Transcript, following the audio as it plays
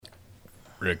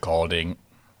Recording.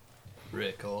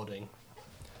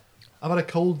 I've had a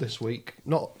cold this week.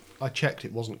 I checked,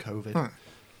 it wasn't COVID,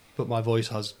 but my voice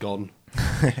has gone.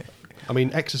 I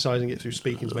mean, exercising it through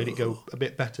speaking's made it go a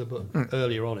bit better, but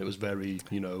earlier on it was very,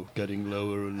 getting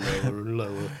lower and lower and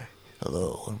lower.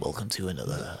 Hello and welcome to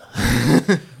another.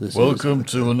 Welcome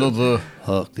to another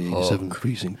Hark the 87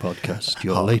 Precinct podcast.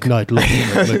 Your late night look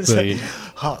at McBain.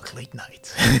 Hark late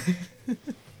night.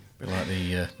 Bit like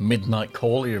the midnight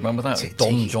call. You remember that?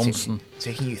 Don Johnson.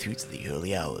 Taking you through to the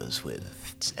early hours with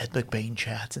Ed McBain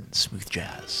chat and smooth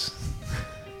jazz.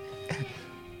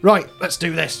 Right, let's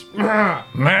do this. Yeah.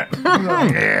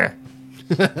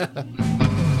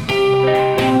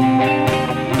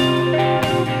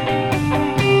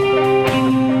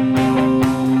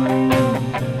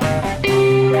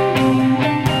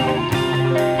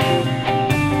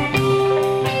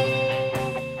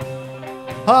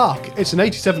 Hark, it's an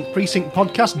 87th Precinct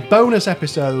podcast bonus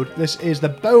episode. This is the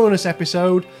bonus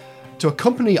episode to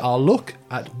accompany our look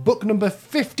at book number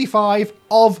 55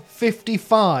 of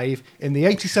 55 in the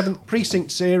 87th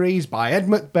Precinct series by Ed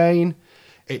McBain.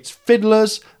 It's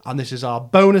Fiddlers, and this is our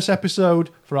bonus episode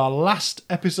for our last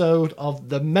episode of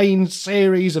the main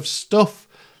series of stuff.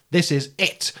 This is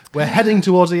it. We're heading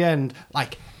towards the end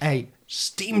like a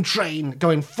steam train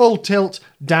going full tilt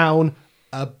down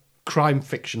a crime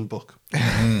fiction book.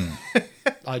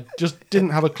 I just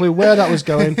didn't have a clue where that was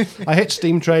going. I hit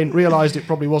steam train, realised it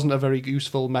probably wasn't a very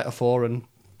useful metaphor, and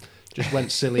just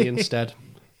went silly instead.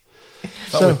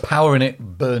 So powering it,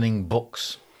 burning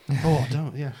books. Oh,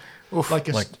 don't, yeah.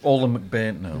 Like all the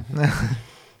McBain, no.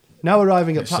 Now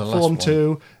arriving at It's the last platform one.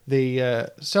 2, the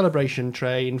celebration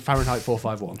train, Fahrenheit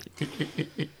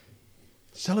 451.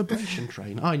 Celebration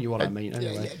train? I knew what I mean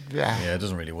anyway. Yeah, it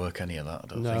doesn't really work any of that, I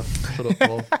don't No, think. shut up,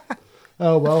 Paul.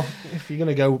 Oh, well, if you're going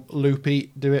to go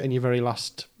loopy, do it in your very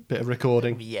last bit of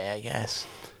recording. Yeah, I guess.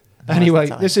 Anyway,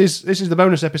 this is the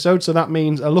bonus episode, so that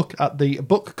means a look at the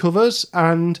book covers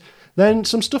and then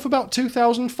some stuff about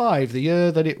 2005, the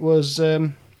year that it was...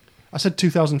 I said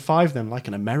 2005 then, like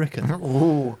an American.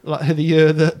 Ooh. Like the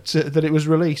year that it was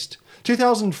released.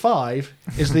 2005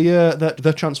 is the year that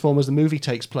The Transformers, the movie,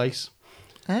 takes place.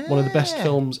 One of the best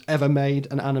films ever made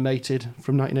and animated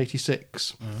from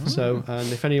 1986. So,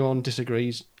 and if anyone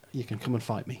disagrees, you can come and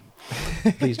fight me.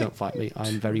 Please don't fight me.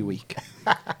 I'm very weak.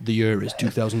 The year is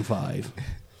 2005.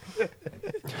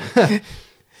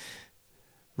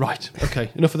 Right.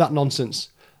 Okay. Enough of that nonsense.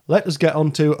 Let us get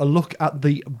on to a look at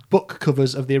the book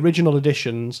covers of the original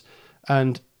editions.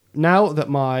 And now that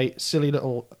my silly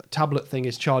little tablet thing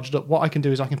is charged up, what I can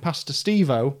do is I can pass to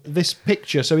Steve-O this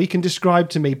picture so he can describe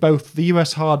to me both the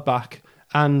US hardback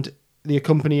and the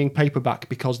accompanying paperback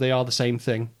because they are the same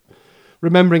thing.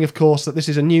 Remembering, of course, that this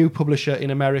is a new publisher in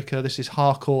America. This is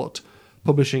Harcourt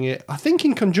publishing it, I think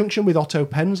in conjunction with Otto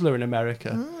Penzler in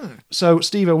America. So,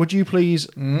 Steve-O, would you please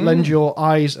lend your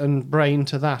eyes and brain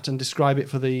to that and describe it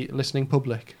for the listening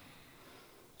public?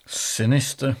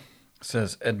 Sinister,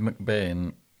 says Ed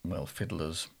McBain. Well,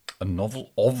 Fiddlers, a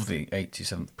novel of the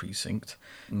 87th Precinct,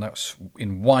 and that's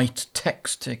in white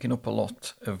text taking up a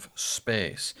lot of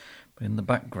space. But in the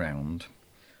background,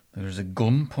 there is a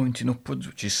gun pointing upwards,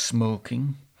 which is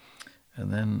smoking,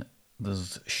 and then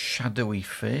there's shadowy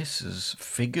faces,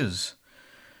 figures,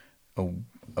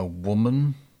 a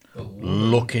woman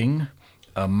looking,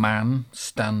 a man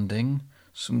standing,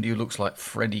 somebody who looks like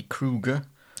Freddy Krueger,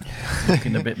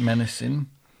 looking a bit menacing.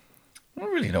 I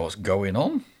don't really know what's going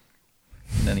on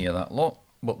in any of that lot,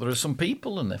 but there are some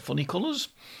people and they're funny colours.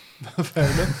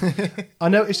 Fair enough. I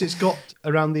noticed it's got,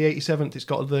 around the 87th, it's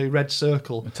got the red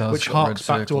circle, It has which got a red harks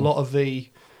back to a circle. lot of the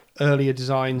earlier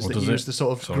designs that does use it? the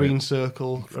sort of Sorry. green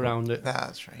circle around it,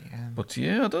 That's right, yeah. But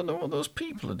yeah, I don't know what those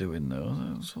people are doing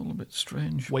though. It's all a bit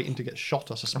strange. waiting to get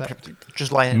shot, I suspect.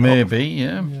 Just lining up. Maybe,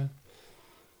 yeah.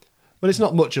 But it's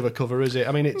not much of a cover, is it?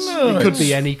 I mean, it could it's-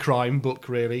 be any crime book,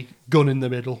 really. Gun in the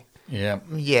middle. Yeah.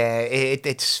 Yeah,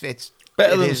 it's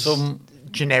Better it than is some.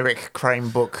 generic crime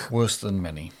book Worse than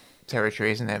many.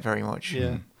 territory, isn't it? Very much.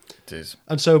 Yeah. It is.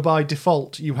 And so by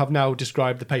default, you have now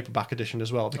described the paperback edition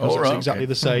as well, because Oh, it's right, exactly okay.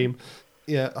 the same.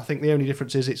 Yeah, I think the only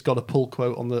difference is it's got a pull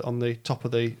quote on the top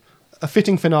of a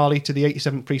fitting finale to the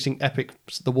 87th Precinct epic,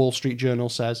 the Wall Street Journal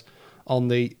says, on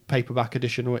the paperback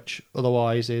edition, which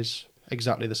otherwise is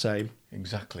exactly the same.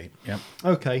 Exactly. Yeah.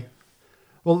 Okay.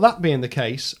 Well, that being the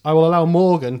case, I will allow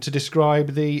Morgan to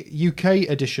describe the UK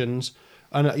editions,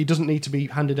 and he doesn't need to be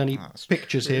handed any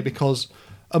pictures here because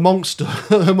amongst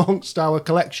our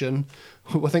collection,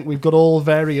 I think we've got all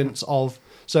variants of.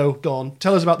 So, go on.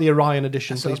 Tell us about the Orion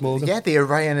edition, please, Morgan. Yeah, the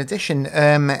Orion edition.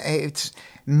 It's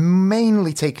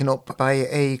mainly taken up by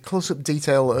a close-up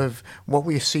detail of what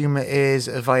we assume is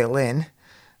a violin.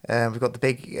 We've got the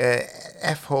big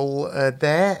F hole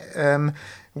there,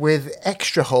 with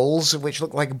extra holes which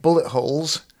look like bullet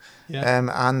holes,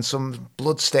 and some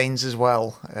blood stains as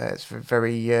well. It's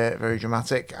very, very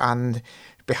dramatic. And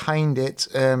behind it,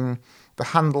 the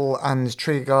handle and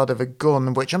trigger guard of a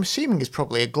gun, which I'm assuming is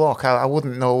probably a Glock. I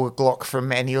wouldn't know a Glock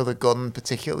from any other gun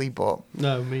particularly, but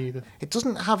No, me either. it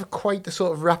doesn't have quite the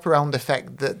sort of wraparound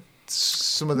effect that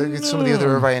some of the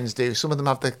other Orions do. Some of them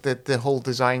have the whole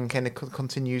design kind of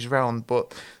continues round,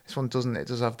 but this one doesn't. It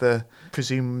does have the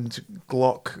presumed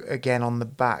Glock again on the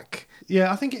back.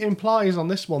 Yeah, I think it implies on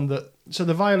this one that so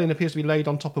the violin appears to be laid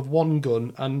on top of one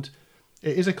gun, and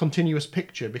it is a continuous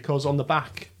picture because on the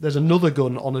back there's another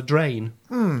gun on a drain,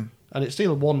 and it's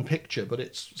still one picture, but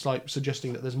it's like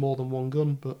suggesting that there's more than one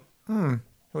gun. But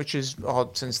Which is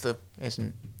odd since there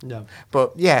isn't. no,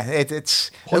 But yeah,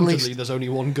 it's at pointedly least there's only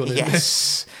one gun in this.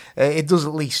 yes, it does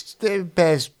at least it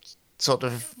bears sort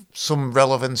of some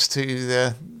relevance to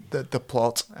the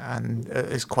plot, and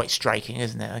is quite striking,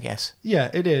 isn't it? I guess. Yeah,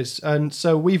 it is. And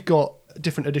so we've got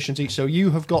different editions each. So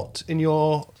you have got in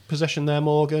your possession there,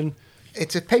 Morgan.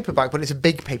 It's a paperback, but it's a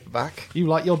big paperback. You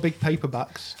like your big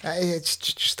paperbacks. It's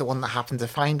just the one that I happened to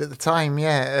find at the time.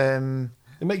 Yeah.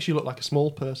 It makes you look like a small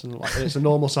person. Like it's a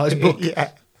normal size book.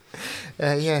 Yeah.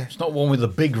 Yeah. It's not one with the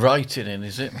big writing in,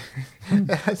 is it?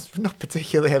 It's not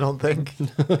particularly, I don't think.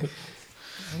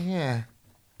 Yeah.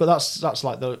 But that's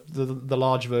like the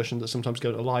large version that sometimes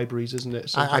go to libraries, isn't it?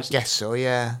 So I it's guess so,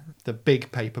 yeah. the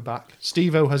big paperback.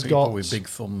 Steve-O has People got with big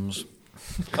thumbs.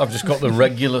 I've just got the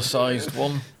regular sized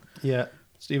one. Yeah,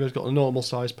 Steve-O's got a normal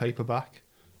size paperback.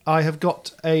 I have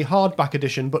got a hardback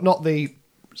edition, but not the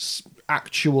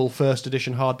actual first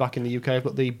edition hardback in the UK. I've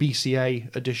got the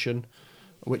BCA edition,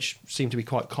 which seemed to be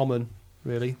quite common,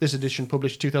 really. This edition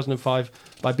published 2005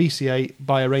 by BCA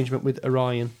by arrangement with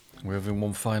Orion. We're having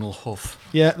one final huff.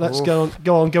 Yeah, let's Oof.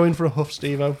 go in for a huff,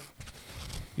 Steve-O.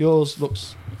 Yours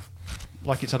looks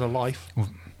like it's had a life.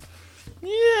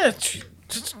 Yeah,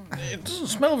 it doesn't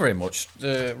smell very much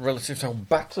relative to how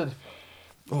battered.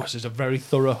 Oh, this is a very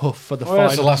thorough huff for the Well, final,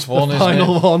 that's the last one, the isn't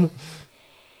final it? one.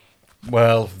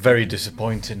 Well, very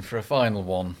disappointing for a final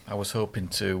one. I was hoping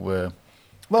to Well,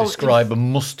 describe a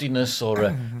mustiness or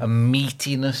a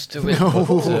meatiness to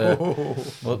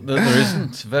it, but there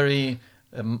isn't. Very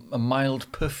a mild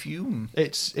perfume.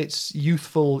 Its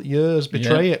youthful years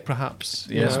betray it, perhaps.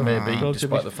 you Yes, know, maybe, relatively.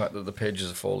 despite the fact that the pages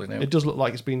are falling out. It does look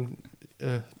like it's been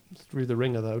through the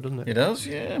ringer, though, doesn't it? It does,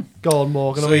 yeah. Go on,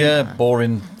 Morgan. So yeah,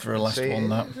 boring for a last See, one.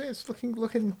 That It's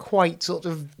looking quite sort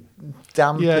of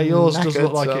damp. Yeah, and yours does knackered,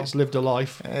 look like so it's lived a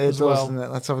life it as does, well. doesn't it?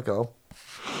 Let's have a go.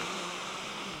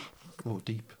 Oh,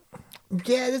 deep.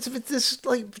 Yeah, there's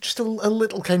like just a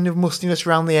little kind of mustiness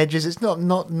around the edges. It's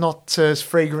not as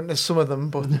fragrant as some of them,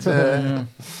 but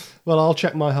Well, I'll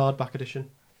check my hardback edition.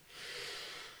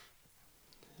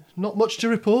 Not much to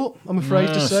report, I'm afraid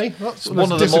to No, say. That's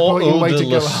one a of the more disappointing way to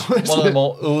go odorless, out. one of the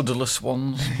more odorless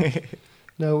ones.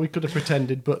 No, we could have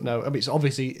pretended, but no. I mean, it's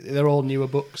obviously they're all newer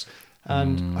books,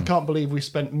 and I can't believe we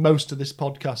spent most of this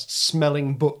podcast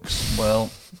smelling books. Well,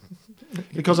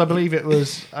 Because I believe it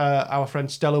was our friend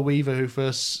Stella Weaver who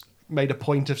first made a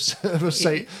point of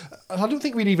saying, I don't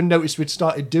think we'd even noticed we'd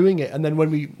started doing it, and then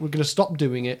when we were going to stop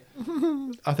doing it,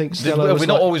 I think Stella have was we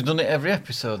not like, always done it every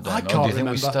episode then? I or do can't you think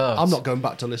remember. we start? I'm not going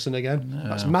back to listen again.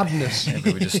 That's madness.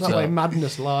 Maybe we just That's why start.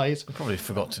 madness lies. I probably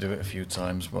forgot to do it a few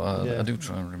times, but Yeah. I do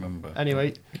try and remember.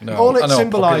 Anyway, No, all I it know how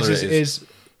symbolises popular it is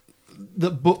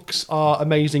that books are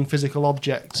amazing physical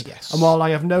objects. Yes. And while I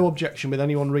have no objection with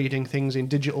anyone reading things in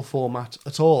digital format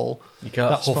at all, You can't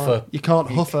that's huff fine. You can't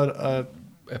huff an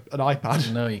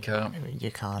iPad. No, you can't. you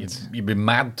can't. You'd be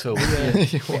mad to.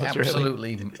 You would,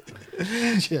 Absolutely.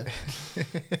 Yeah.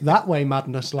 That way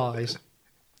madness lies.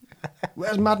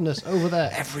 Where's madness? Over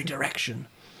there. Every direction.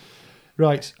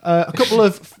 Right. A couple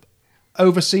of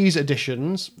overseas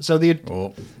editions. So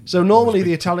Oh, so normally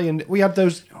the Italian, we had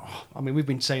those. I mean, we've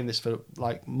been saying this for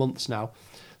like months now.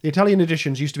 The Italian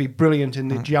editions used to be brilliant in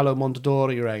the Giallo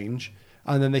Mondadori range,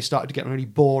 and then they started to get really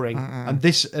boring. And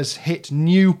this has hit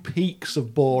new peaks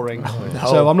of boring.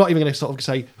 So I'm not even going to sort of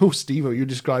say, "Oh, Steve-O, you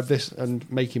describe this," and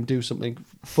make him do something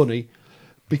funny,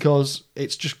 because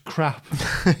it's just crap.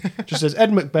 Just says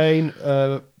Ed McBain,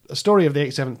 a story of the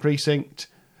 87th Precinct,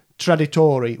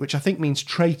 Traditori, which I think means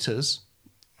traitors,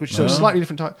 which is a slightly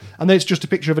different type. And then it's just a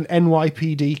picture of an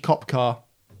NYPD cop car.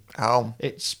 Oh,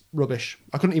 It's rubbish.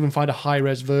 I couldn't even find a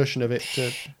high-res version of it.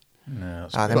 no,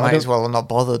 it's they But I might don't- as well have not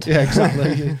bothered. Yeah,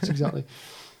 exactly. Exactly.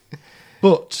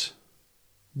 But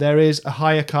there is a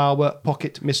Hayakawa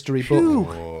pocket mystery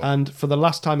book. And for the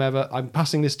last time ever, I'm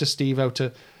passing this to Steve-O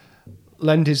to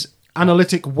lend his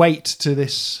analytic weight to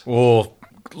this. Oh,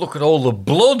 look at all the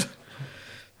blood.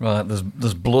 Right,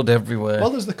 there's blood everywhere. Well,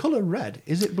 there's the colour red.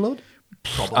 Is it blood?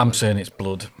 Probably. I'm saying it's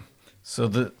blood.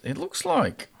 So it looks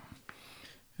like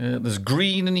there's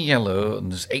green and yellow,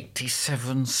 and there's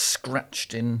 87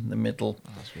 scratched in the middle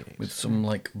with some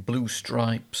like blue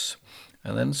stripes,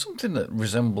 and then something that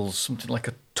resembles something like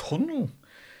a tunnel,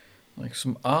 like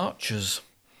some arches.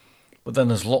 But then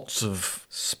there's lots of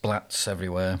splats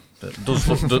everywhere. That does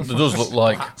look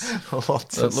like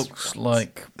that looks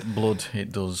like blood.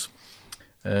 It does.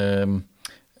 And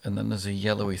then there's a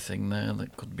yellowy thing there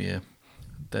that could be a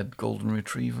dead golden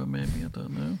retriever, maybe. I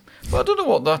don't know. But I don't know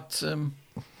what that's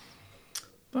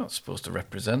supposed to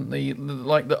represent.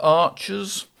 The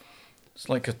arches. It's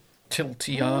like a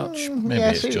tilty arch. Maybe yeah,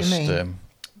 it's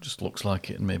just looks like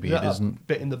it, and maybe it isn't.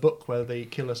 Bit in the book where the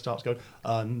killer starts going,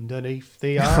 underneath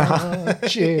the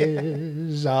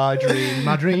arches, I dream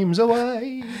my dreams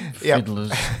away.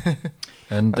 Fiddlers.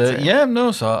 And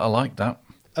so I like that.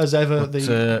 As ever, But, it's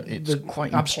the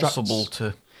quite abstracts, impossible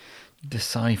to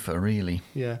decipher, really.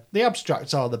 Yeah, the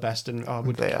abstracts are the best, and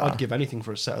They are. I'd give anything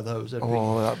for a set of those. That'd be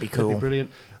That'd cool. be brilliant.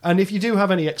 And if you do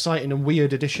have any exciting and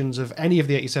weird editions of any of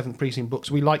the 87th Precinct books,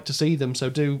 we like to see them. So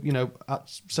do,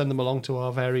 send them along to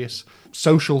our various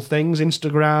social things,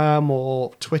 Instagram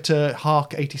or Twitter,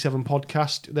 Hark87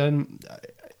 Podcast. Then,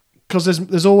 because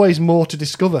there's always more to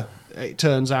discover, it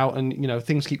turns out. And,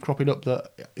 things keep cropping up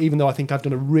that, even though I think I've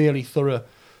done a really thorough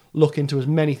look into as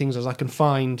many things as I can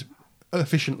find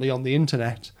efficiently on the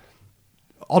internet,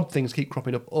 odd things keep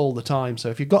cropping up all the time. So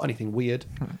if you've got anything weird,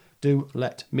 do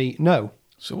let me know.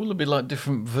 So will there be like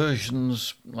different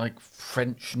versions, like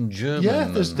French and German? Yeah,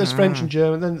 there's French and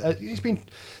German. Then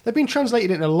they've been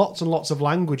translated into lots and lots of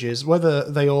languages. Whether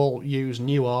they all use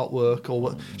new artwork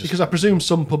or because I presume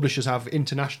some publishers have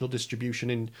international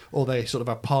distribution or they sort of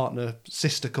have partner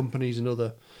sister companies in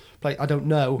other places. I don't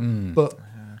know, but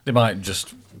They might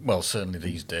just, certainly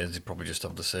these days, they probably just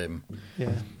have the same.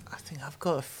 yeah. I think I've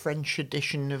got a French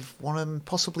edition of one of them,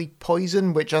 possibly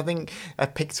Poison, which I think I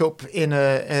picked up in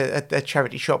a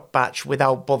charity shop batch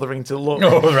without bothering to look.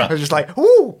 Oh, right. I was just like,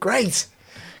 "Ooh, great!"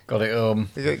 Got it home.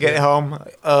 Get it home.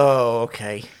 Oh,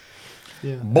 okay.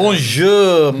 Yeah.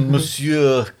 Bonjour,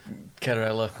 Monsieur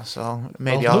Carella. So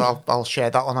maybe Oh, I'll share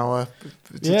that on our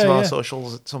Yeah.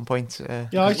 socials at some point. Yeah,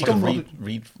 I You can stumbled.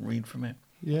 read from it.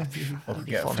 Yeah, Or could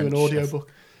get a do an French audiobook.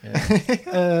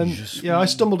 Yeah. I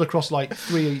stumbled across like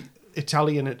 3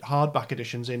 Italian hardback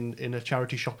editions in a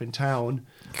charity shop in town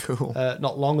Cool.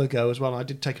 not long ago as well. I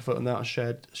did take a photo of that and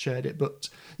shared it. But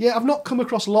yeah, I've not come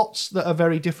across lots that are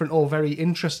very different or very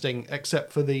interesting,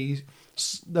 except for those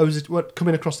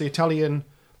coming across the Italian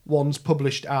ones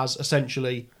published as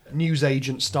essentially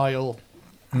newsagent style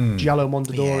Giallo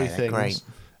Mondadori Yeah, they're things. great.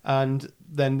 And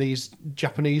then these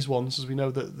Japanese ones, as we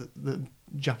know that the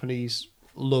Japanese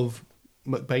love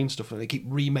McBain stuff and they keep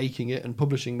remaking it and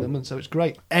publishing them, and so it's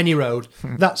great. Any road.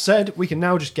 That said, we can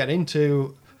now just get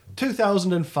into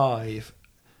 2005.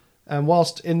 And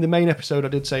whilst in the main episode I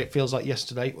did say it feels like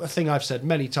yesterday, a thing I've said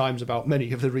many times about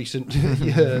many of the recent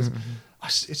years,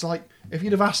 it's like if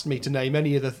you'd have asked me to name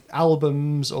any of the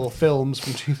albums or films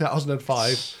from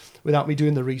 2005 without me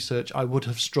doing the research, I would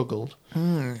have struggled.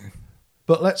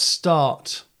 But let's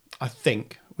start, I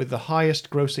think, with the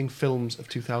highest grossing films of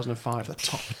 2005, the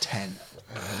top 10.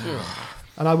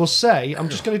 And I will say, I'm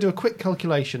just going to do a quick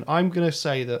calculation. I'm going to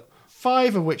say that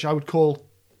 5 of which I would call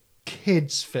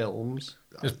kids' films.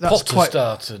 Potter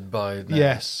started by then.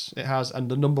 Yes, it has. And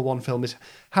the number 1 film is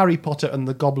Harry Potter and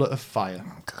the Goblet of Fire.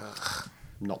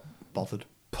 Not bothered.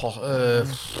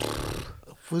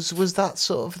 Was that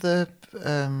sort of the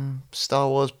Star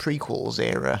Wars prequels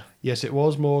era? Yes, it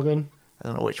was, Morgan. I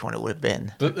don't know which one it would have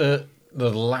been. The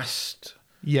last...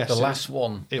 Yes. The last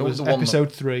one. It was the one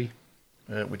episode 3.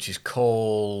 which is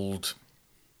called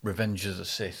Revenge of the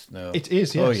Sith. No, It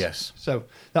is, yes. Oh, yes. So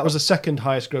that was the second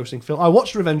highest grossing film. I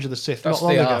watched Revenge of the Sith That's not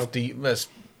long the ago. half deep. That's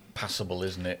passable,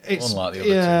 isn't it? It's, Unlike the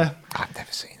other two. I've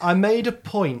never seen it. I made a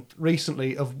point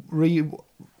recently of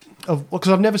because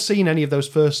I've never seen any of those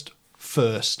first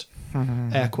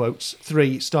air quotes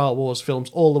 3 Star Wars films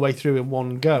all the way through in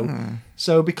one go.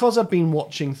 So because I've been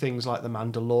watching things like The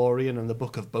Mandalorian and the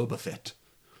Book of Boba Fett,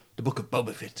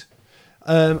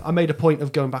 I made a point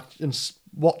of going back and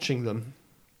watching them.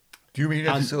 Do you mean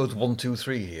episodes 1, 2,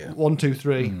 3 here? 1, 2,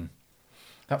 3.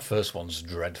 That first one's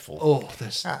dreadful. Oh,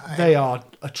 they are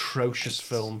atrocious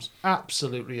films.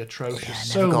 Absolutely atrocious. Yeah,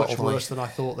 So never got much all the way. worse than I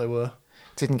thought they were.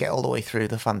 didn't get all the way through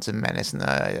the Phantom Menace, and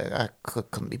I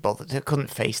couldn't be bothered. I couldn't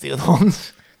face the other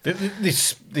ones.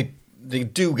 They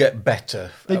do get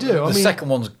better. They do. The second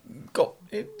one's got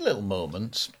little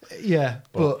moments. Yeah,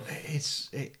 but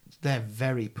they're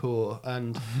very poor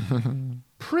and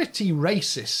pretty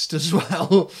racist as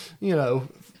well. You know,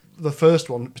 the first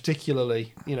one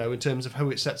particularly, you know, in terms of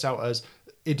who it sets out as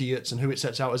idiots and who it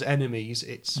sets out as enemies,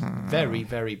 it's very,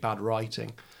 very bad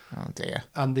writing. Oh dear.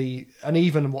 And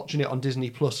even watching it on Disney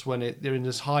Plus when they're in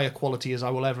as higher quality as I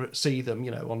will ever see them,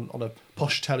 you know, on a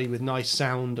posh telly with nice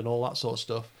sound and all that sort of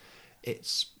stuff,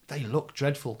 they look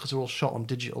dreadful because they're all shot on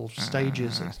digital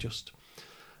stages. It's just,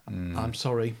 I'm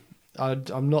sorry,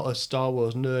 I'm not a Star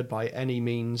Wars nerd by any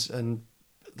means, and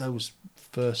those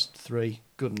first three,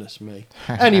 goodness me.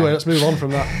 Anyway, let's move on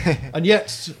from that. And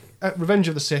yet, Revenge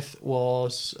of the Sith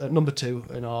was number 2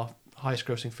 in our highest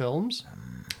grossing films.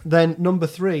 Then number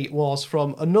 3 was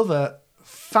from another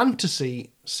fantasy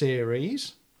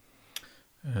series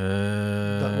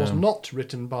that was not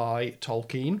written by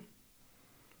Tolkien,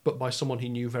 but by someone he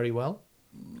knew very well.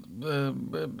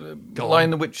 Lion,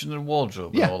 the Witch and the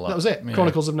Wardrobe. Yeah, and all that was it. Yeah.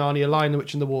 Chronicles of Narnia, Lion, the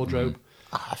Witch and the Wardrobe.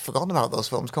 I'd forgotten about those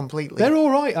films completely. They're all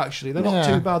right, actually. They're not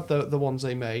too bad, the ones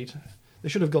they made. They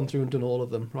should have gone through and done all of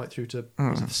them, right through to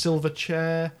was it the Silver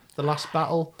Chair, The Last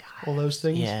Battle, all those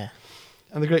things. Yeah.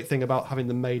 And the great thing about having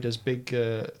them made as big,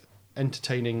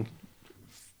 entertaining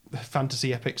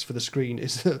fantasy epics for the screen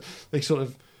is that they sort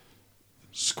of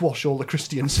squash all the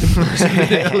Christian symbols in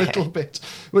it a little bit,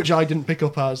 which I didn't pick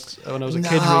up as when I was a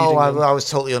kid reading them. I was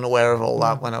totally unaware of all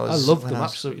that when I was... I loved them,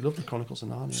 absolutely loved the Chronicles of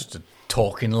Narnia. Just a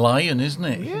talking lion, isn't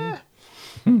it? Yeah.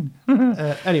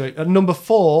 Anyway, at number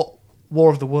 4,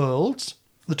 War of the Worlds,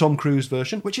 the Tom Cruise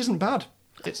version, which isn't bad.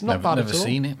 It's not bad at all. Never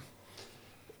seen it.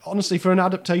 Honestly, for an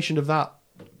adaptation of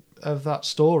that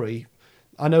story,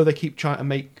 I know they keep trying to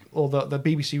make, or the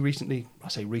BBC recently, I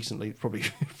say recently,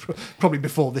 probably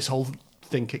before this whole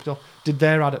thing kicked off, did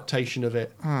their adaptation of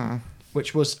it,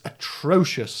 which was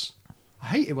atrocious. I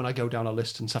hate it when I go down a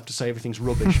list and have to say everything's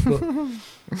rubbish,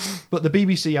 but the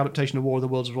BBC adaptation of War of the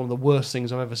Worlds was one of the worst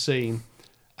things I've ever seen.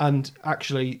 And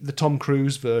actually, the Tom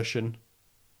Cruise version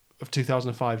of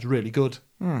 2005 is really good.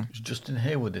 It's Justin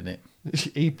Hayward in it.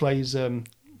 He plays the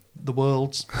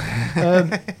Worlds.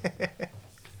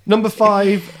 Number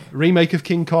 5, remake of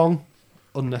King Kong.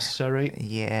 Unnecessary.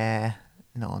 Yeah.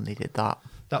 No one needed that.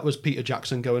 That was Peter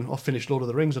Jackson going, I've finished Lord of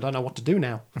the Rings, I don't know what to do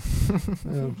now.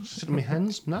 Sit on my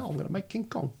hands, now I'm going to make King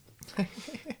Kong.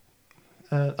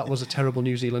 That was a terrible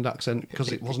New Zealand accent,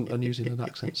 because it wasn't a New Zealand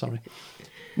accent, sorry.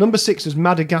 Number 6 is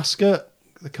Madagascar,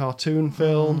 the cartoon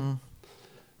film.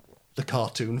 The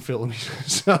cartoon film.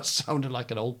 Sounded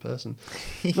like an old person.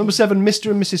 Number 7,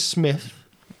 Mr. and Mrs. Smith.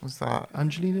 Was that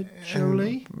Angelina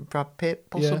Jolie? Brad Pitt,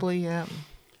 possibly, yeah.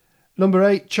 Number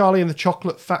 8, Charlie and the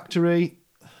Chocolate Factory.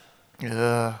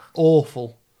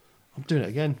 Awful. I'm doing it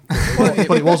again. But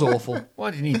it was awful.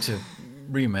 Why do you need to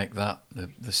remake that? The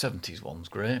 70s one's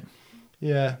great.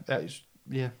 Yeah.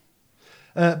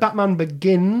 Batman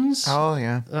Begins. Oh,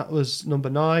 yeah. That was number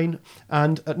 9.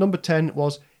 And at number 10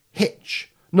 was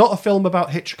Hitch. Not a film about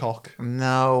Hitchcock.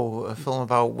 No, a film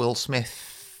about Will Smith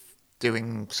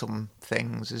doing some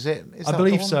things, is it? I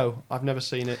believe so. I've never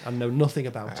seen it and know nothing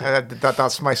about it.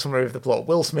 That's my summary of the plot.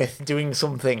 Will Smith doing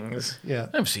some things. Yeah.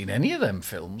 I haven't seen any of them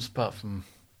films apart from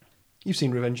You've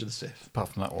seen Revenge of the Sith.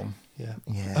 that one. Yeah.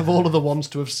 Yeah. Of all of the ones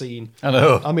to have seen. I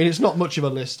know. I mean, it's not much of a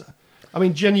list. I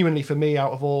mean, genuinely, for me,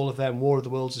 out of all of them, War of the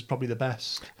Worlds is probably the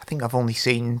best. I think I've only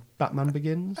seen... Batman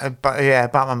Begins?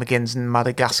 Batman Begins and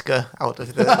Madagascar out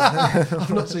of the... I've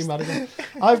not seen Madagascar.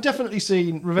 I've definitely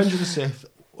seen Revenge of the Sith,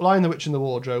 Lion, the Witch and the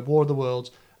Wardrobe, War of the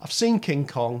Worlds. I've seen King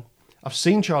Kong. I've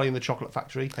seen Charlie and the Chocolate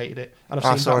Factory, hated it. And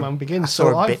I've seen Batman Begins. I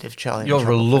saw a bit of Charlie. You're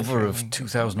a lover of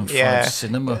 2005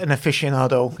 cinema. An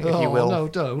aficionado, if you will. No,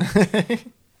 don't.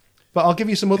 But I'll give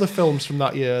you some other films from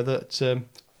that year that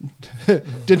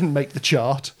didn't make the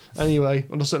chart. Anyway,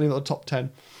 and certainly not the top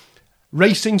 10.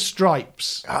 Racing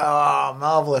Stripes. Ah,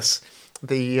 marvellous.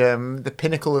 The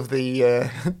pinnacle of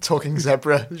the talking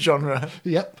zebra genre.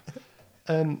 Yep.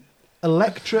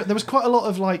 Electra. There was quite a lot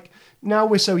of now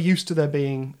we're so used to there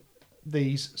being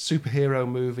these superhero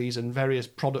movies and various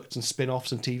products and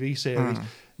spin-offs and TV series.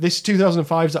 This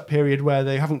 2005 is that period where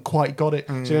they haven't quite got it.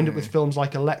 So you end up with films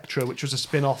like Electra, which was a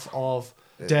spin-off of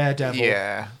Daredevil.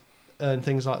 Yeah. And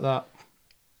things like that.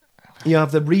 You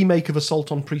have the remake of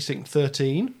Assault on Precinct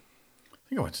 13. I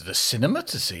think I went to the cinema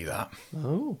to see that.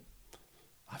 Oh.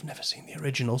 I've never seen the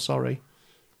original, sorry.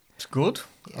 It's good.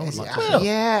 I would like to see it.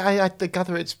 Yeah, I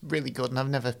gather it's really good, and I've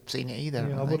never seen it either.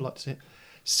 Yeah, I would like to see it.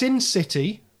 Sin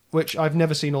City, which I've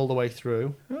never seen all the way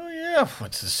through. Oh, yeah. Yeah, I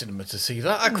went to the cinema to see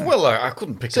that. I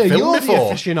couldn't pick So a film you're the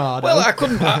before. aficionado. Well, I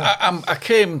couldn't. I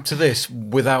came to this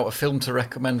without a film to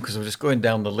recommend because I was just going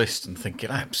down the list and thinking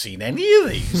I haven't seen any of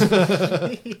these.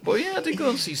 But yeah, I did go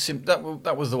and see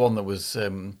that was the one that was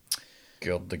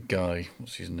God, the guy.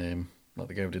 What's his name? Like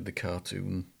the guy who did the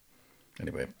cartoon.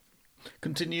 Anyway,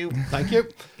 continue. Thank you.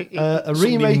 A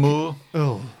Somebody remake. more.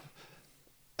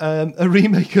 A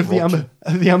remake of the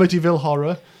Amityville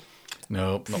Horror.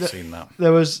 No, not seen that.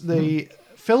 There was the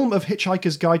film of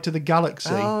Hitchhiker's Guide to the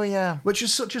Galaxy. Oh, yeah. Which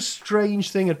is such a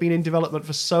strange thing, had been in development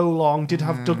for so long, did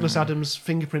have Douglas Adams'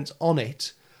 fingerprints on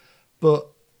it, but,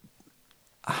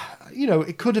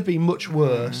 it could have been much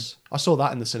worse. I saw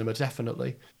that in the cinema,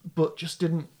 definitely, but just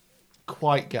didn't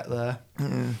quite get there.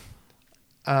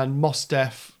 And Mos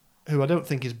Def, who I don't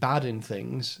think is bad in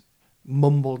things,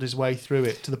 mumbled his way through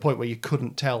it to the point where you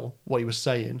couldn't tell what he was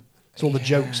saying. So all the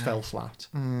jokes fell flat.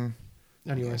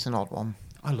 Anyway, It's an odd one.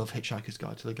 I love Hitchhiker's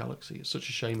Guide to the Galaxy. It's such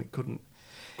a shame it couldn't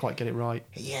quite get it right.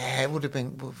 Yeah, it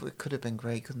could have been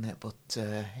great, couldn't it? But,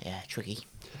 tricky.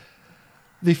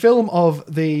 The film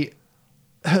of the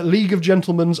League of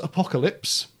Gentlemen's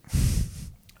Apocalypse,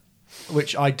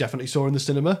 which I definitely saw in the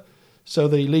cinema. So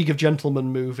the League of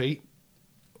Gentlemen movie,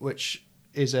 which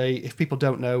is if people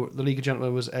don't know, the League of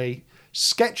Gentlemen was a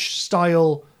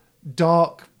sketch-style,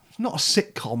 dark, not a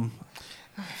sitcom,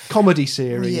 comedy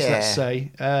series, let's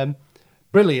say.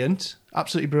 Brilliant,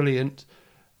 absolutely brilliant.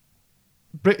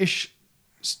 British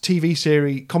comedy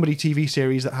TV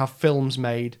series that have films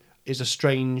made is a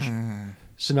strange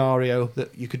scenario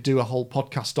that you could do a whole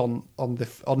podcast on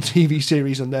TV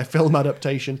series and their film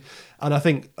adaptation. And I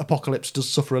think Apocalypse does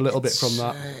suffer a little bit from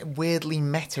that. Weirdly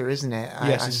meta, isn't it?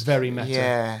 Yes, it's very meta.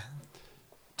 Yeah.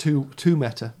 Too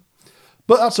meta.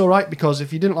 But that's all right, because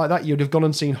if you didn't like that, you'd have gone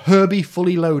and seen Herbie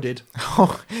Fully Loaded.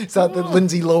 Oh, is that the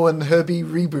Lindsay Lohan Herbie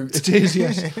reboot? It is,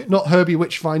 yes. Not Herbie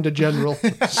Witchfinder General,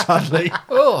 sadly.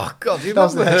 Oh, God, you That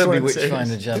was remember the Herbie next one, too.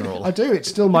 Witchfinder General? I do. It's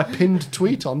still my pinned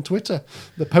tweet on Twitter.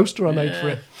 The poster I made for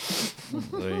it.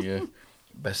 The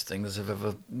best things I've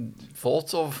ever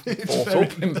thought of, It's thought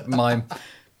up in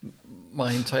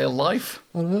my entire life.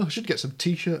 I don't know. I should get some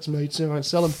T-shirts made soon and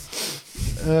sell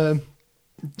them.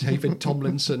 David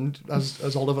Tomlinson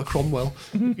as Oliver Cromwell.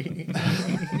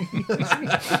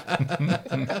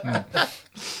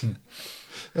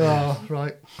 Oh,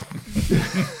 right.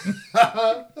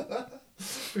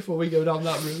 Before we go down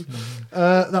that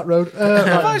road.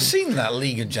 Have I seen that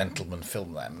League of Gentlemen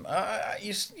film then?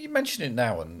 You mention it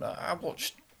now, and I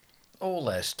watched all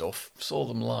their stuff, saw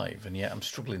them live, and yet I'm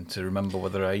struggling to remember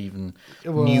whether I even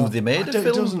knew they made a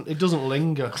film. It doesn't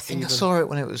linger. I think I saw it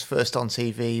when it was first on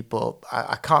TV, but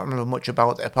I can't remember much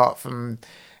about it apart from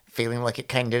feeling like it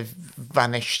kind of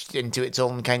vanished into its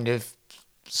own kind of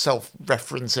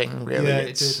self-referencing, really. Yeah,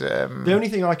 it's it did. The only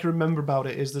thing I can remember about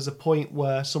it is there's a point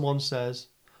where someone says,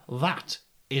 "That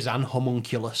is an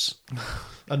homunculus,"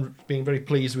 and being very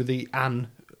pleased with the "an"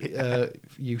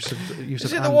 use of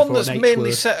Is it "an" the one for that's an H mainly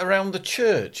word. set around the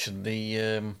church and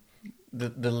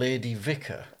the lady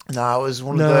vicar? No, it was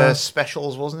one No. of the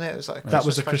specials, wasn't it? It was like That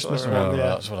was a special Christmas or- one. Oh, Yeah.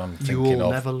 that's what I'm thinking You'll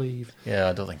of. never leave. Yeah,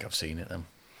 I don't think I've seen it then.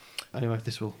 Anyway,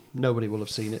 nobody will have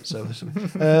seen it. So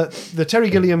the Terry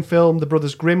Gilliam film, The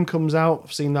Brothers Grimm, comes out.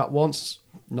 I've seen that once.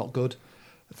 Not good.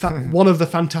 One of the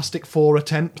Fantastic Four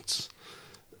attempts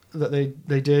that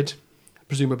they did.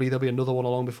 Presumably there'll be another one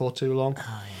along before too long.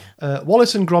 Oh, yeah.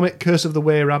 Wallace and Gromit: Curse of the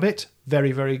Were-Rabbit,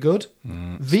 very, very good.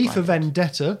 V for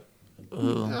Vendetta,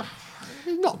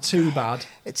 not too bad.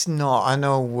 It's not. I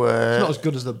know. It's not as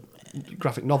good as the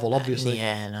graphic novel, obviously.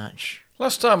 Yeah, much.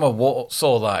 Last time I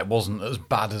saw that, it wasn't as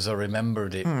bad as I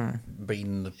remembered it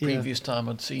being the previous time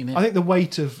I'd seen it. I think the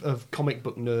weight of comic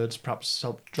book nerds perhaps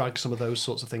helped drag some of those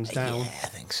sorts of things down. Yeah, I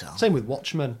think so. Same with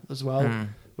Watchmen as well,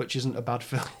 which isn't a bad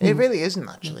film. It really isn't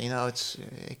actually.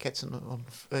 It gets a bit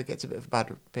of a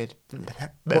bad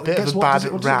What does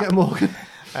it rap. get, Morgan?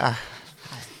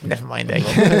 Never mind.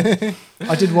 Eh?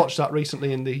 I did watch that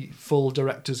recently in the full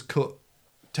director's cut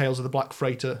Tales of the Black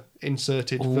Freighter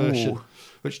inserted version,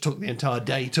 which took the entire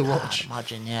day to watch.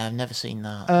 Imagine. Yeah, I've never seen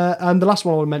that. And the last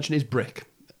one I want to mention is Brick.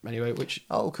 Anyway, which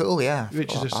Cool. Yeah.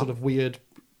 is a sort of weird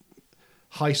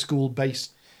high school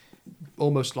based,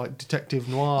 almost like detective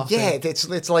noir. Yeah, thing.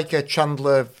 it's like a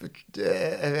Chandler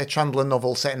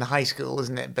novel set in high school,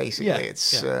 isn't it? Basically, Yeah,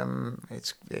 it's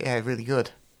really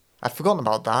good. I'd forgotten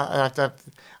about that.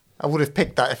 I would have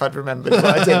picked that if I'd remembered, but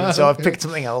I didn't. So I've picked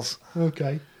something else.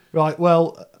 Okay. Right,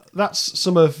 well, that's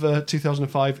some of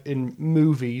 2005 in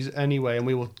movies anyway, and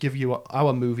we will give you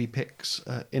our movie picks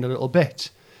in a little bit.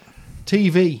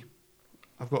 TV.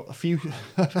 I've got a few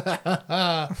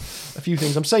a few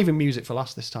things. I'm saving music for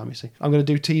last this time, you see. I'm going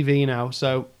to do TV now.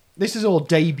 So this is all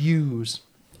debuts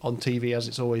on TV, as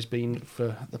it's always been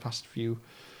for the past few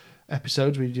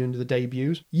episodes. We're doing the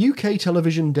debuts. UK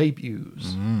television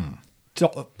debuts.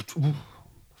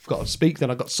 Forgot to speak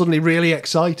then. I got suddenly really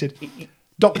excited.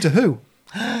 Doctor Who.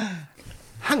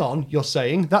 Hang on, you're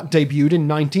saying that debuted in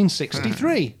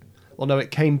 1963. Although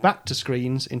it came back to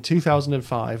screens in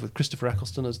 2005 with Christopher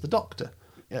Eccleston as the Doctor,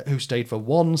 who stayed for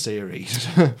one series.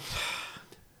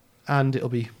 And it'll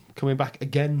be coming back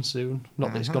again soon.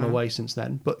 Not that it's gone away since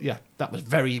then, but yeah, that was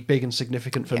very big and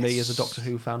significant for me as a Doctor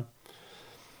Who fan.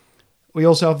 We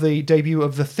also have the debut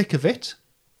of The Thick of It.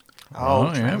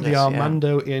 Oh, yeah. The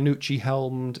Armando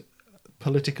Iannucci-helmed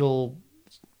political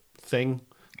thing.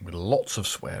 With lots of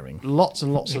swearing. Lots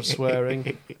and lots of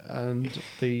swearing. And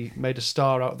they made a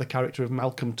star out of the character of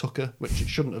Malcolm Tucker, which it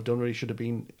shouldn't have done, or he should have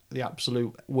been the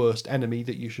absolute worst enemy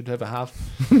that you should ever have.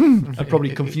 And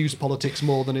probably confused politics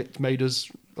more than it made us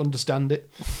understand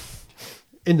it.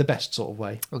 In the best sort of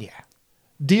way. Yeah.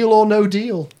 Deal or No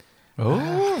Deal,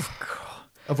 Oh,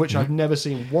 of which I've never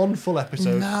seen one full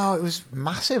episode. No, it was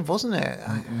massive, wasn't it?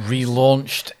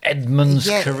 relaunched Edmund's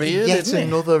career, Yet didn't it?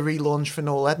 another relaunch for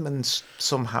Noel Edmonds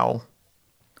somehow.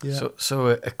 Yeah. So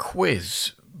a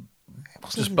quiz,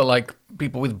 just by like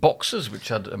people with boxes which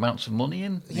had amounts of money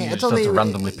in. You just had to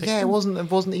randomly pick. Yeah, them. it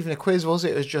wasn't even a quiz, was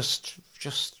it? It was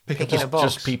just picking a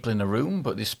box. Just people in a room,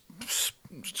 but they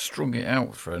strung it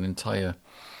out for an entire.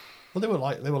 Well,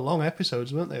 they were long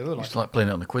episodes, weren't they? They were like It's like playing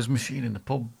it on the quiz machine in the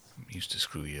pub. Used to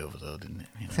screw you over though, didn't it?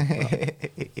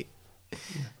 You know?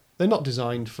 they're not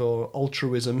designed for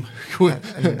altruism.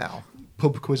 No.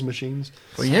 Pub quiz machines.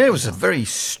 But yeah, it was a very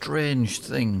strange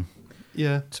thing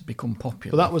Yeah. to become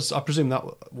popular. But that was, I presume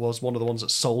that was one of the ones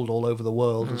that sold all over the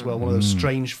world as well. One of those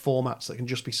strange formats that can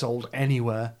just be sold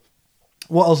anywhere.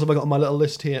 What else have I got on my little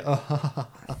list here?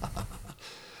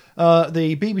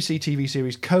 The BBC TV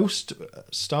series Coast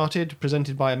started,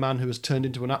 presented by a man who has turned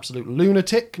into an absolute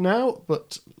lunatic now,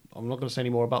 but I'm not going to say any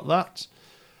more about that.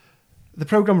 The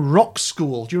programme Rock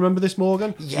School. Do you remember this,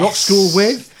 Morgan? Yes. Rock School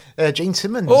with? Gene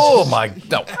Simmons. Oh my!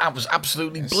 No, that was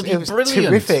absolutely bloody It was brilliant.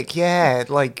 terrific, yeah.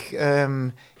 Like,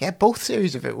 both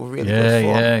series of it were really good fun.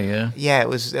 Yeah. Yeah, it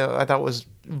was. That was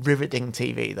riveting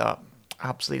TV. That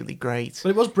absolutely great. But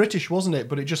it was British, wasn't it?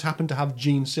 But it just happened to have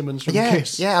Gene Simmons from Yeah,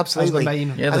 Kiss yeah, absolutely. as the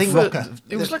main Yeah, I think rocker.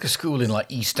 it was like a school in like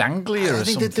East Anglia or I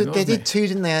think something. they wasn't did it? two,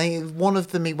 didn't they? I think one of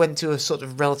them he went to a sort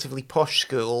of relatively posh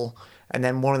school, and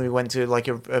then one of them he went to like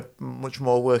a much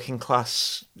more working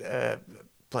class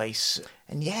place.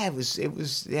 And yeah, it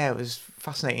was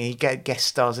fascinating. He get guest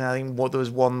stars, and I think there was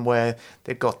one where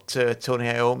they got Tony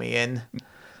Iommi in,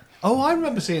 Oh, I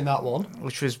remember seeing that one.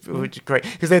 which was great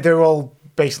because they were all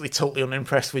basically totally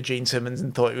unimpressed with Gene Simmons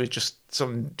and thought he was just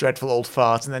some dreadful old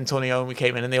fart. And then Tony Iommi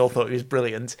came in, and they all thought he was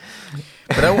brilliant.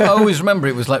 But I always remember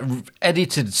it was like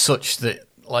edited such that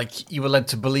like you were led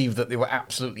to believe that they were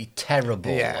absolutely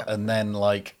terrible, Yeah. and then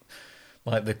like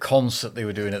the concert they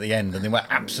were doing at the end, and they were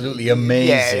absolutely amazing.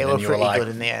 Yeah, they were and you pretty like, good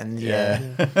in the end.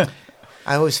 Yeah.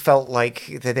 I always felt like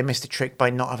they missed a trick by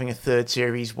not having a third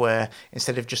series where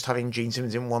instead of just having Gene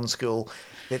Simmons in one school,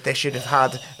 that they should have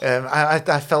had.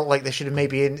 I felt like they should have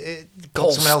maybe got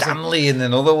Paul someone else. Stanley in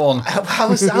another one. I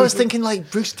was thinking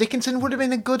like Bruce Dickinson would have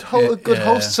been a good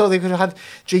host, so they could have had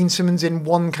Gene Simmons in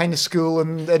one kind of school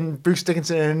and Bruce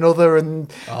Dickinson in another,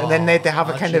 and then they'd have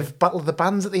a kind of battle of the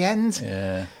bands at the end.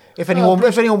 Yeah. If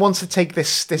anyone wants to take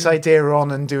this idea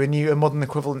on and do a modern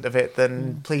equivalent of it,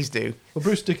 then please do. Well,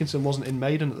 Bruce Dickinson wasn't in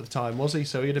Maiden at the time, was he?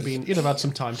 So he'd have had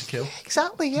some time to kill.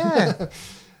 Exactly, yeah.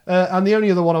 And the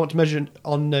only other one I want to mention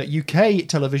on UK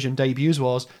television debuts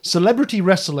was Celebrity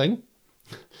Wrestling,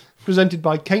 presented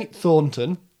by Kate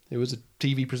Thornton, who was a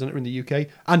TV presenter in the UK,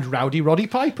 and Rowdy Roddy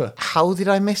Piper. How did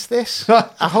I miss this?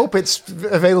 I hope it's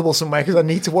available somewhere because I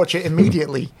need to watch it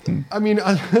immediately. I mean,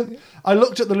 I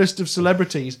looked at the list of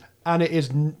celebrities, and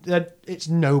it's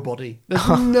nobody.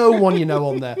 There's no one you know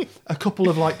on there. A couple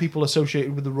of like people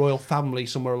associated with the royal family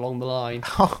somewhere along the line,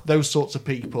 those sorts of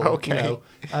people. Okay. You know,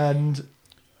 and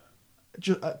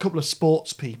just a couple of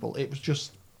sports people. It was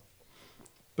just,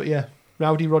 but yeah,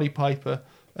 Rowdy Roddy Piper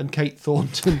and Kate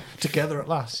Thornton together at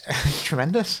last.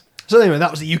 Tremendous. So anyway,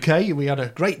 that was the UK. We had a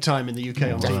great time in the UK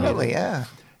on TV. Definitely, yeah.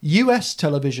 US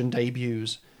television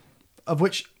debuts, of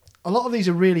which a lot of these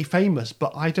are really famous,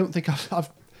 but I don't think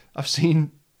I've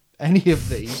seen any of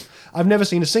these. I've never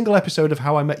seen a single episode of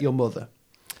How I Met Your Mother.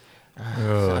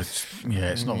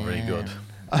 It's not very good.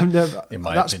 I've never. In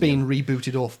my That's opinion. been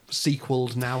rebooted or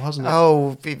sequeled now, hasn't it?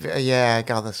 Oh, yeah, I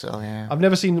gather so, yeah. I've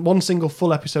never seen one single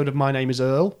full episode of My Name Is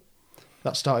Earl.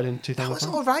 That started in That 2005.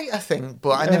 was all right, I think, but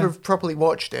I Yeah. never properly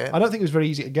watched it. I don't think it was very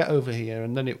easy to get over here,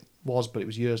 and then it was, but it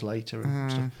was years later.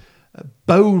 And stuff.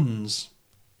 Bones,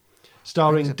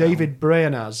 starring David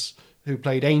Boreanaz, who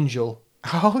played Angel,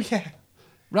 Oh, yeah.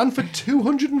 ran for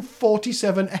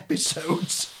 247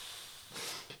 episodes,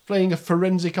 playing a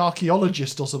forensic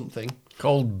archaeologist or something.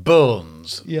 Called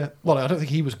Bones. Yeah, well, I don't think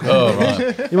he was good. Oh,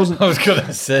 right. He wasn't. I was going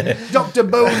to say. Dr.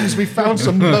 Bones, we found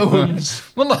some bones.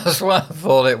 Well, that's what I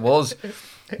thought it was.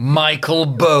 Michael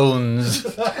Bones.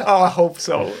 Oh, I hope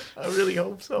so. I really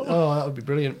hope so. Oh, that would be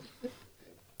brilliant.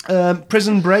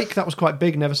 Prison Break, that was quite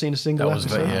big. Never seen a single That was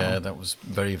episode. that was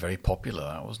very, very popular,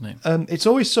 that wasn't it? It's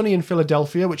Always Sunny in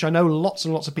Philadelphia, which I know lots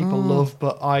and lots of Mm. people love,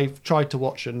 but I've tried to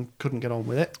watch and couldn't get on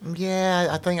with it. Yeah,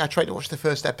 I think I tried to watch the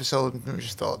first episode and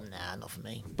just thought, nah, not for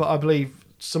me. But I believe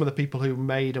some of the people who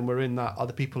made and were in that are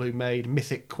the people who made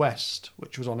Mythic Quest,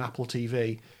 which was on Apple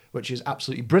TV, which is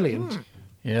absolutely brilliant.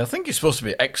 Yeah, I think it's supposed to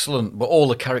be excellent, but all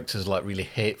the characters are like really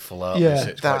hateful, aren't Yeah, they? So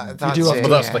it's that- quite- that's You do have it, to-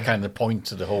 but that's yeah. the kind of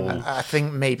point of the whole. I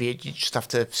think maybe you just have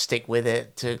to stick with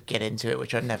it to get into it,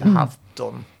 which I never have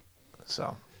done.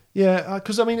 So, Yeah,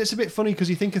 because I mean, it's a bit funny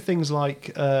because you think of things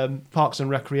like Parks and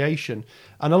Recreation,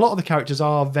 and a lot of the characters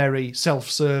are very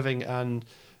self-serving and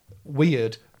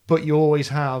weird, but you always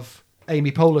have Amy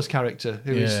Poehler's character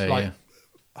who is Yeah, like yeah.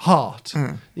 heart,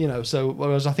 you know. So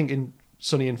whereas I think in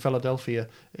Sunny in Philadelphia,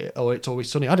 or It's Always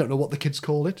Sunny, I don't know what the kids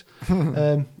call it.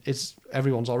 It's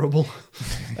everyone's horrible.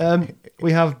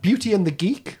 We have Beauty and the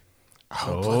Geek,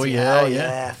 Oh, bloody yeah, hell,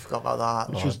 yeah. I forgot about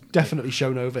that. which was definitely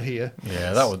shown over here.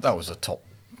 Yeah, that was a top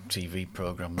TV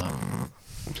program.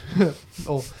 That.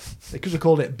 Or they could have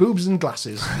called it Boobs and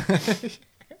Glasses.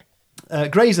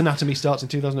 Grey's Anatomy starts in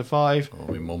 2005.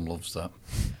 Oh, my mum loves that.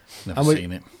 Never And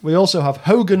seen it. we also have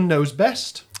Hogan Knows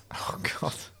Best, Oh,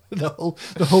 God.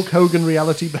 the Hulk Hogan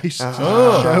reality-based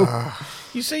show.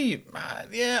 You see,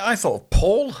 yeah, I thought of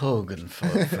Paul Hogan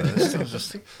first. I was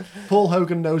just thinking, Paul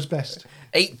Hogan Knows Best.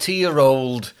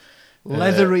 80-year-old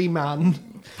Leathery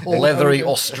man. Paul leathery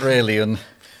Hogan. Australian.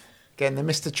 Again, they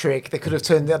missed a trick. They could have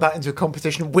turned that into a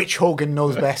competition. Which Hogan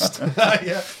knows best?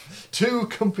 Yeah. Two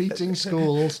competing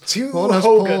schools. Two one has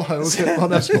Paul Hogans. Hogan,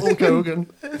 one has Hulk Hogan.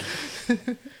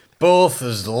 Both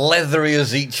as leathery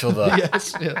as each other.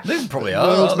 Yes, yeah. They probably are.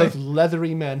 World's aren't most they?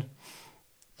 leathery men.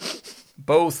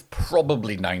 Both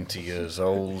probably 90 years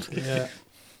old. Yeah.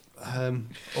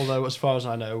 Although, as far as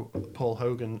I know, Paul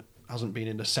Hogan hasn't been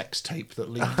in a sex tape that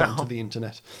leaked onto the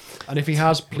internet. And if he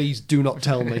has, please do not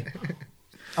tell me.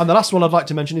 And the last one I'd like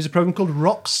to mention is a program called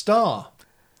Rock Star.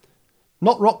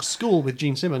 Not Rock School with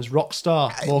Gene Simmons, Rock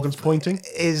Star. Morgan's pointing.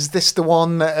 Is this the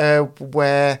one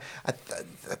where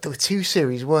there were two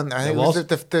series, weren't there? I think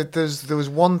There it was. There was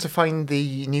one to find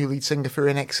the new lead singer for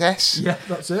INXS. Yeah,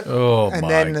 that's it. Oh, And my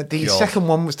then the God. second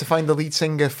one was to find the lead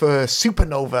singer for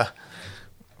Supernova.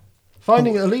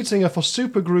 Finding a lead singer for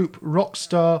supergroup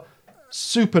Rockstar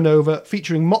Supernova,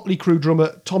 featuring Motley Crue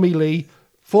drummer Tommy Lee,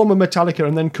 former Metallica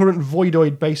and then current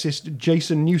Voidoid bassist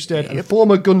Jason Newsted, and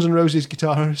former Guns N' Roses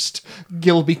guitarist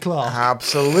Gilby Clarke.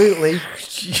 Absolutely.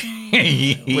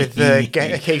 With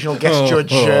occasional guest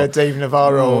judge Dave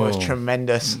Navarro. It was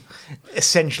tremendous.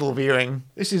 Essential viewing.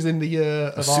 This is in the year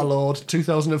of our Lord,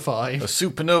 2005. A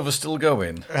supernova still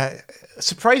going?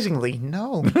 Surprisingly,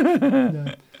 no.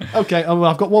 Okay, and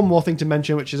I've got one more thing to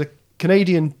mention, which is a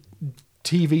Canadian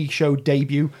TV show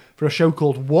debut for a show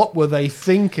called What Were They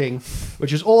Thinking,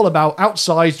 which is all about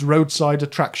outsized roadside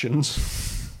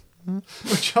attractions,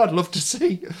 which I'd love to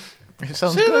see. It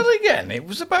sounds Say good. that again. It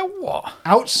was about what?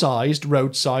 Outsized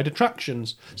roadside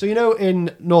attractions. So, you know,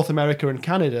 in North America and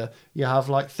Canada, you have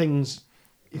like things,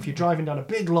 if you're driving down a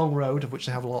big long road, of which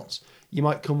they have lots, you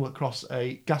might come across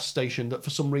a gas station that for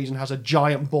some reason has a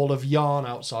giant ball of yarn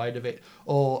outside of it,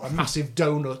 or a massive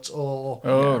donut, or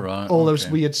Oh, right. all those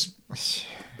okay. weird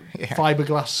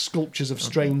fiberglass sculptures of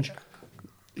strange,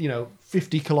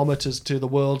 50 kilometers to the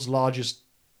world's largest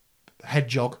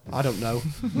hedgehog. I don't know.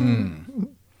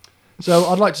 So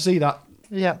I'd like to see that.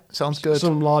 Yeah, sounds good.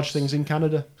 Some large things in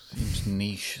Canada. Seems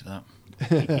niche,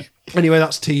 that. Anyway,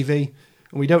 that's TV.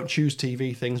 And we don't choose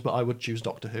TV things, but I would choose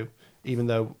Doctor Who, even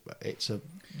though it's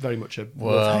very much a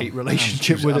love-hate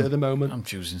relationship with it at the moment. I'm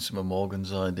choosing some of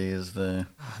Morgan's ideas there.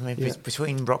 Maybe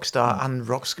between Rockstar and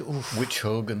Rock School. Which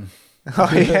Hogan?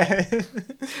 Oh, yeah.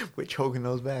 Which Hogan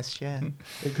knows best, yeah.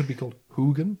 It could be called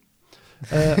Hoogan.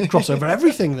 Crossover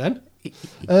everything then.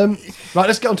 Right,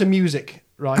 let's get on to music.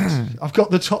 Right, I've got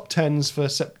the top 10s for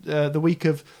the week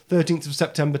of 13th of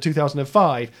September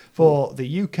 2005 for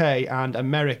the UK and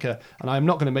America, and I'm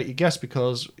not going to make you guess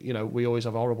because we always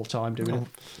have a horrible time doing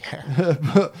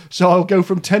it. So I'll go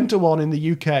from 10 to 1 in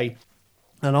the UK.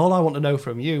 And all I want to know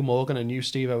from you, Morgan, and you,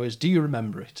 Steve-O, is do you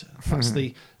remember it?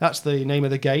 That's the name of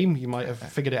the game. You might have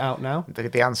figured it out now.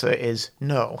 The answer is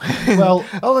no. Well,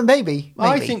 oh, then maybe.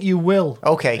 I think you will.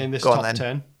 Okay, in this go on top then.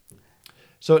 10.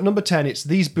 So at number 10, it's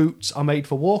These Boots Are Made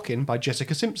for Walking by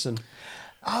Jessica Simpson.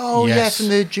 Oh, Yes. yeah, from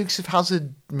the Dukes of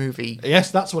Hazzard movie.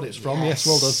 Yes, that's what it's from. Yes,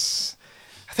 well done.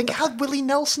 I think it had Willie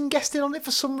Nelson guested on it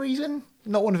for some reason.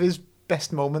 Not one of his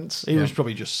best moments. He was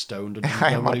probably just stoned and didn't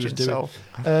I know what he was imagine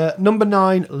doing. Number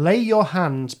 9, Lay Your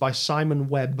Hands by Simon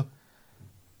Webb.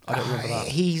 I don't remember that.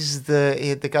 He's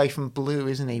the guy from Blue,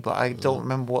 isn't he? But I don't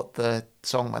remember what the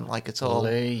song went like at all.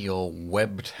 Lay your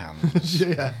webbed hands.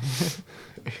 Yeah.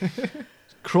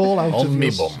 Crawl out On of, me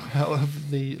your, bum. out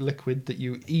of the liquid that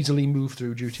you easily move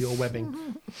through due to your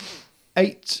webbing.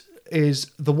 8 is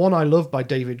The One I Love by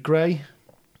David Gray.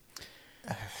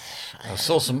 I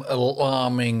saw some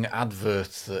alarming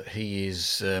adverts that he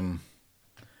is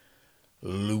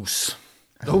loose.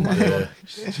 Oh my God.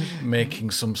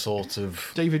 Making some sort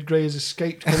of... David Gray has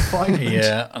escaped confinement.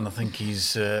 Yeah, and I think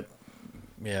he's...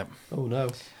 yeah. Oh no.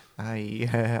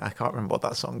 I can't remember what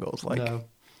that song goes like. No.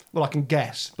 Well, I can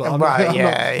guess, but I'm Right,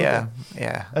 not,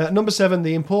 yeah. Number 7,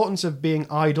 The Importance of Being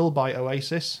Idle by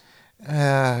Oasis.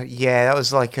 Yeah, that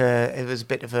was like it was a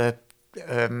bit of a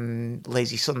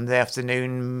lazy Sunday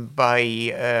afternoon by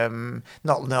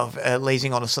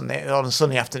lazing on a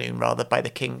Sunday afternoon rather by the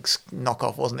Kinks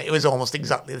knockoff, wasn't it? It was almost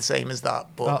exactly the same as that,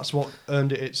 but That's what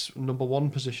earned it its number 1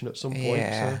 position at some point.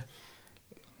 Yeah. So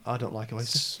I don't like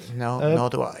Oasis. no, nor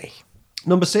do I.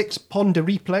 Number 6, Pon de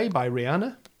Replay by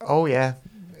Rihanna. Oh yeah,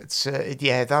 it's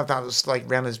that was like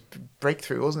Rihanna's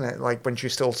breakthrough, wasn't it? Like when she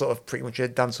was still sort of pretty much a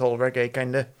dancehall reggae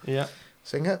kind of Yeah.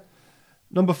 singer.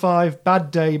 Number 5, Bad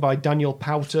Day by Daniel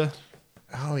Powter.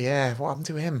 Oh yeah, what happened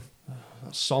to him?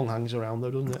 That song hangs around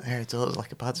though, doesn't it? Yeah, it does,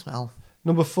 like a bad smell.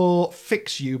 Number 4,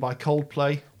 Fix You by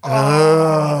Coldplay.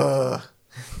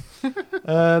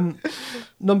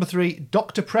 Number 3,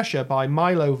 Dr. Pressure by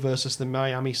Milo versus the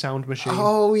Miami Sound Machine.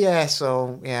 Oh yeah,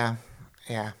 so yeah,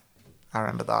 I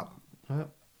remember that.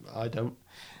 I don't.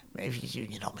 Maybe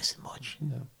you're not missing much.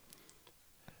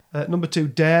 Number 2,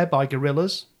 Dare by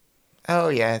Gorillaz. Oh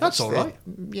yeah, That's all right.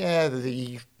 Yeah,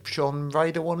 the Sean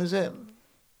Ryder one, is it?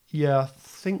 Yeah, I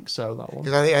think so, that one.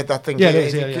 'Cause I think Yeah,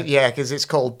 it is, yeah. because it's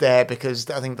called Dare because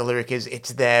I think the lyric is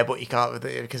it's there, but you can't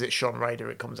because it's Sean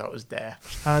Ryder. It comes out as Dare.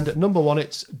 And at number 1,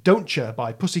 it's Don't Ya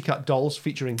by Pussycat Dolls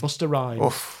featuring Busta Rhymes.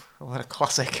 Oof, what a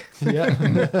classic!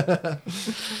 Yeah.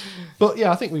 But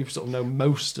yeah, I think we sort of know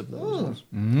most of those.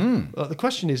 The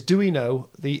question is, do we know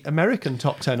the American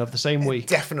top 10 of the same week?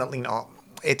 Definitely not.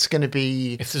 It's going to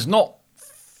be. If there's not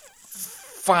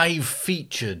 5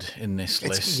 featured in this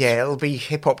list... Yeah, it'll be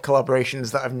hip hop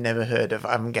collaborations that I've never heard of.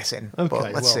 I'm guessing. Okay,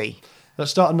 but let's see.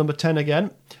 Let's start at number 10 again.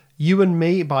 You and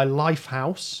Me by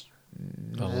Lifehouse.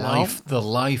 The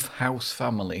Lifehouse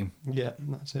family. Yeah,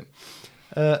 that's it.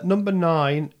 Number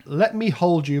 9, Let Me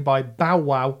Hold You by Bow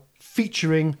Wow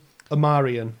featuring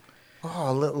Omarion.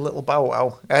 Oh, little Bow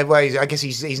Wow. Well, I guess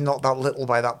he's not that little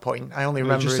by that point. I only He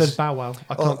remember just his, says Bow Wow.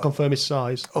 I can't confirm his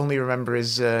size. only remember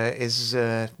his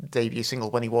debut single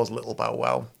when he was Little Bow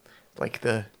Wow, like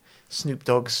the Snoop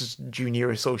Dogg's junior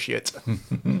associate.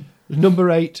 Number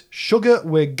 8, Sugar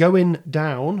We're Going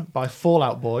Down by Fall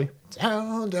Out Boy.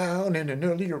 Down in an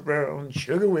early round,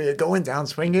 sugar we're going down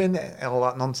swinging, all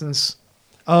that nonsense.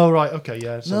 Oh, right, okay,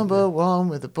 yeah. So, Number 1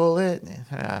 with a bullet.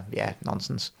 Yeah,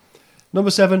 nonsense. Number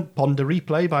 7, Pon de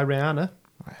Replay by Rihanna.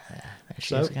 There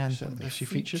she is again. So there she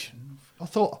featured. I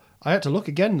thought I had to look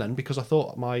again then because I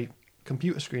thought my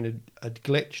computer screen had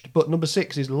glitched. But number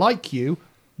 6 is Like You,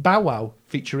 Bow Wow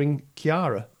featuring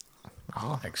Kiara.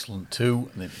 Excellent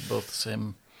too. They're both the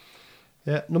same.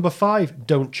 Yeah. Number 5,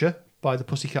 Don't Ya by the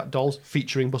Pussycat Dolls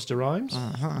featuring Busta Rhymes.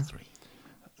 3.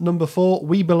 Number 4,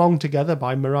 We Belong Together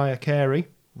by Mariah Carey.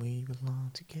 We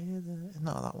belong together.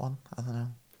 Not that one. I don't know.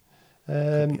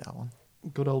 Could be that one.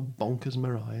 Good old bonkers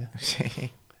Mariah.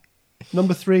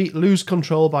 Number 3, Lose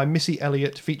Control by Missy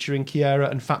Elliott featuring Kiara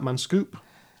and Fatman Scoop.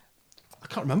 I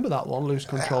can't remember that one, Lose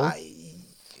Control.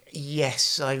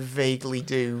 Yes, I vaguely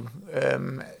do.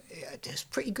 It's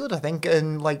pretty good, I think,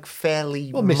 and like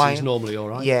fairly. Well, Missy's normally all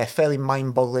right. Yeah, fairly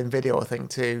mind-boggling video, I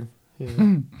think, too.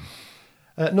 Yeah.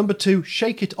 Number 2,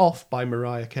 Shake It Off by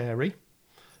Mariah Carey.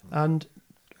 And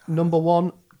number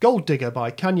 1, Gold Digger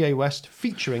by Kanye West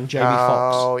featuring Jamie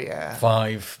Foxx. Oh, yeah.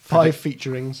 5. 5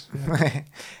 featurings. Yeah.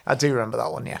 I do remember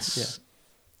that one, yes.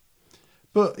 Yeah.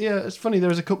 But yeah, it's funny,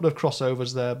 there's a couple of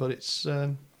crossovers there, but it's...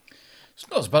 It's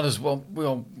not as bad as what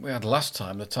we had last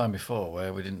time, the time before,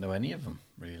 where we didn't know any of them,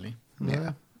 really.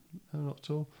 no, not at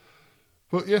all.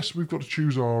 But yes, we've got to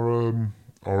choose our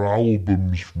are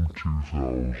albums from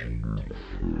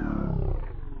 2004.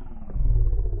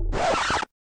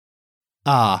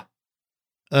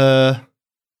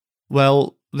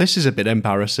 Well, this is a bit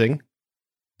embarrassing.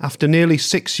 After nearly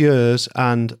 6 years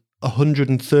and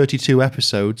 132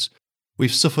 episodes,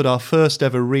 we've suffered our first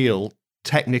ever real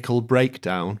technical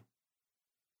breakdown.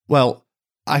 Well,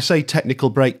 I say technical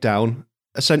breakdown.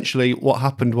 Essentially, what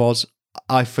happened was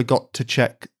I forgot to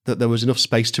check that there was enough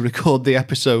space to record the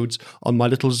episodes on my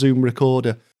little Zoom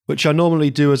recorder, which I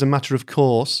normally do as a matter of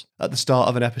course at the start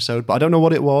of an episode, but I don't know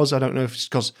what it was. I don't know if it's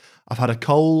because I've had a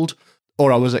cold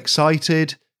or I was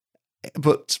excited,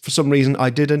 but for some reason I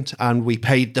didn't, and we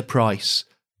paid the price.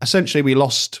 Essentially, we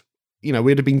lost,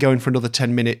 we'd have been going for another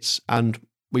 10 minutes and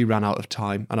we ran out of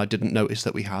time, and I didn't notice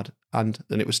that we had, and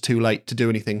then it was too late to do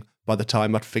anything by the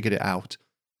time I'd figured it out.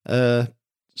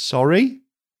 Sorry?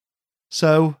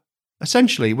 So,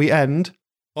 essentially, we end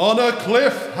on a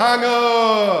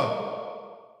cliffhanger!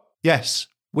 Yes,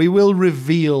 we will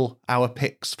reveal our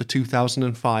picks for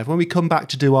 2005 when we come back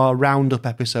to do our roundup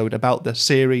episode about the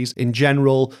series in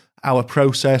general, our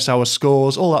process, our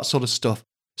scores, all that sort of stuff.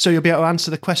 So you'll be able to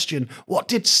answer the question, what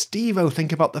did Steve-O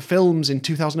think about the films in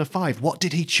 2005? What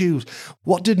did he choose?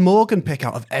 What did Morgan pick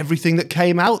out of everything that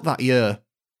came out that year?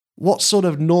 What sort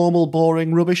of normal,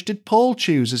 boring rubbish did Paul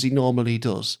choose as he normally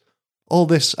does? All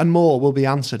this and more will be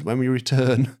answered when we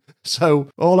return. So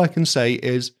all I can say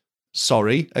is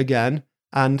sorry again,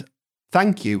 and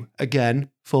thank you again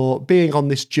for being on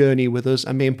this journey with us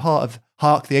and being part of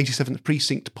Hark the 87th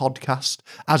Precinct podcast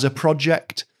as a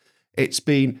project. It's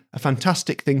been a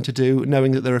fantastic thing to do,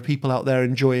 knowing that there are people out there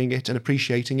enjoying it and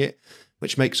appreciating it,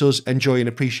 which makes us enjoy and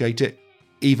appreciate it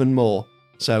even more.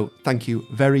 So thank you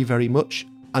very, very much.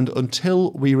 And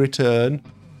until we return,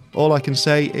 all I can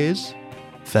say is,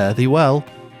 fare thee well.